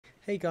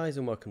Hey guys,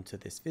 and welcome to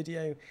this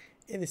video.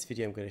 In this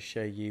video I'm going to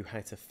show you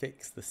how to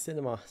fix the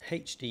Cinema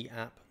HD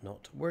app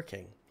not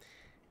working.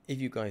 If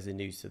you guys are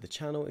new to the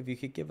channel, if you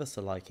could give us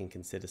a like and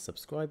consider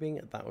subscribing,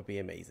 that would be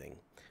amazing.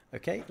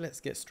 Okay, let's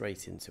get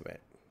straight into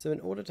it. So in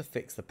order to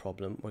fix the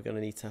problem, we're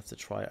going to have to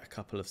try a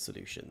couple of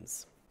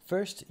solutions.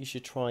 First, you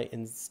should try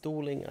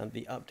installing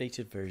the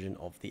updated version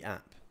of the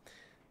app.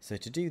 So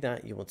to do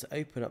that, you want to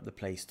open up the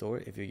Play Store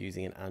if you're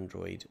using an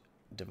Android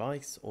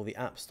device, or the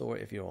App Store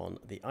if you're on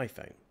the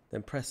iPhone.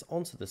 Then press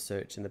onto the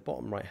search in the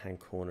bottom right hand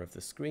corner of the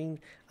screen,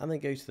 and then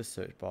go to the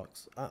search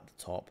box at the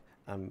top,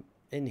 and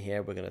in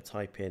here we're going to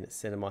type in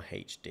Cinema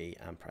HD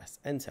and press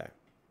enter.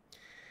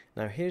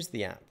 Now here's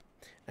the app,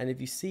 and if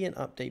you see an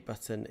update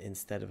button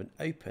instead of an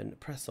open,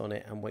 press on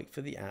it and wait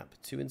for the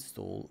app to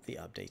install the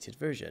updated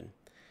version.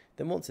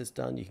 Then once it's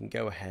done, you can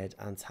go ahead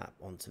and tap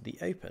onto the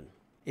open.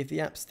 If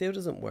the app still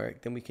doesn't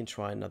work, then we can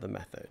try another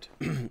method.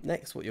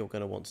 Next, what you're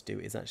going to want to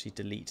do is actually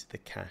delete the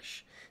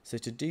cache. So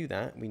to do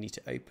that, we need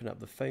to open up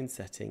the phone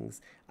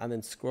settings and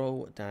then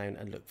scroll down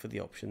and look for the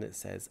option that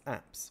says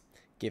apps.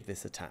 Give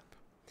this a tap.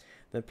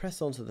 Then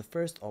press on to the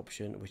first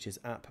option, which is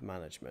app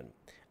management.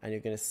 And you're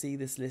going to see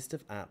this list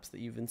of apps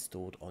that you've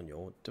installed on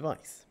your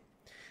device.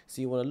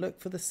 So you want to look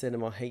for the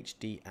Cinema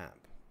HD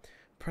app.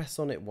 Press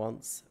on it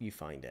once, you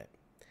find it.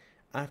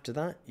 After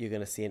that, you're going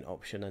to see an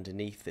option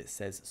underneath that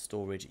says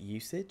storage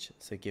usage,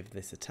 so give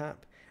this a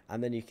tap,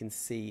 and then you can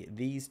see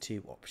these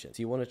two options.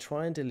 You want to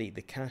try and delete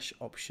the cache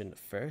option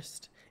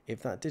first.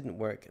 If that didn't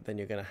work, then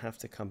you're going to have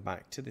to come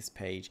back to this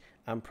page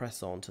and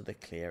press on to the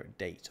clear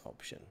date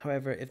option.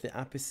 However, if the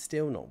app is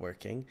still not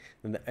working,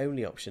 then the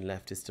only option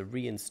left is to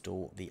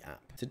reinstall the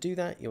app. To do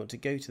that, you want to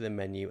go to the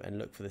menu and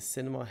look for the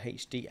Cinema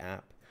HD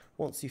app.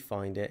 Once you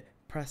find it,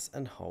 press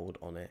and hold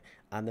on it,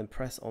 and then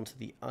press onto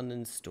the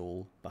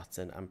uninstall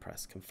button and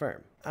press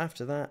confirm.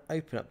 After that,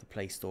 open up the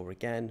Play Store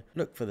again,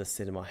 look for the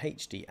Cinema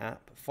HD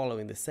app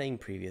following the same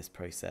previous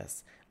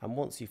process, and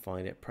once you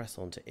find it, press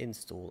on to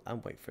install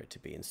and wait for it to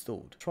be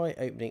installed. Try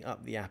opening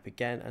up the app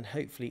again, and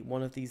hopefully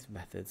one of these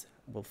methods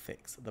will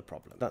fix the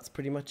problem. That's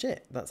pretty much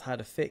it. That's how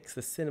to fix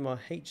the Cinema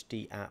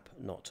HD app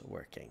not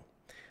working.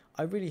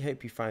 I really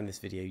hope you found this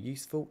video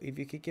useful. If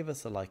you could give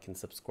us a like and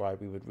subscribe,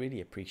 we would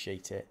really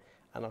appreciate it.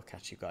 And I'll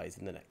catch you guys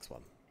in the next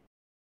one.